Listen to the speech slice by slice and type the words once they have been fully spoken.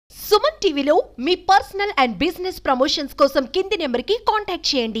సుమన్ టీవీలో మీ personal and business promotions కోసం కింది నెంబర్కి కాంటాక్ట్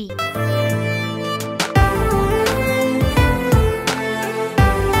చేయండి.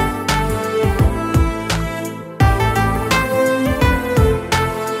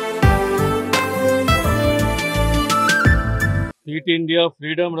 Fit India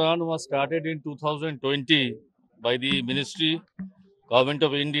Freedom Run was started in 2020 by the Ministry, Government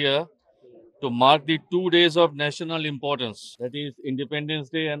of India, to mark the 2 days of national importance, that is Independence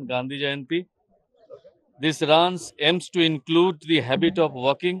Day and Gandhi Jayanti. This run aims to include the habit of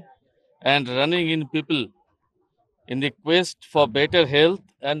walking and running in people in the quest for better health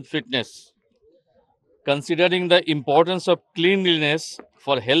and fitness. Considering the importance of cleanliness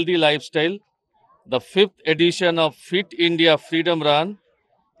for healthy lifestyle, the 5th edition of Fit India Freedom Run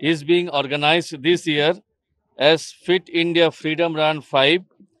is being organized this year as Fit India Freedom Run 5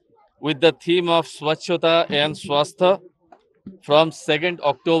 with the theme of Swachhata and Swachhata from 2nd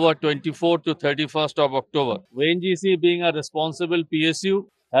October 24 to 31st of October. ONGC, being a responsible PSU,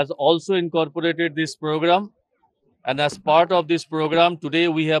 has also incorporated this program, and as part of this program today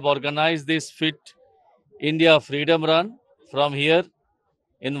we have organized this Fit India Freedom Run from here,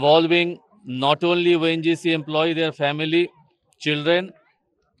 involving not only ONGC employee, their family, children,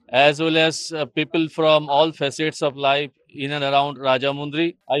 as well as people from all facets of life in and around Rajahmundry.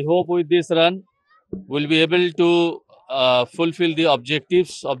 I hope with this run we'll be able to fulfill the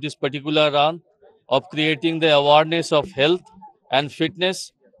objectives of this particular run of creating the awareness of health and fitness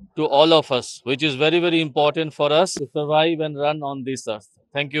to all of us, which is very, very important for us to survive and run on this earth.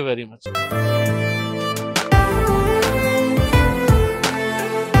 Thank you very much.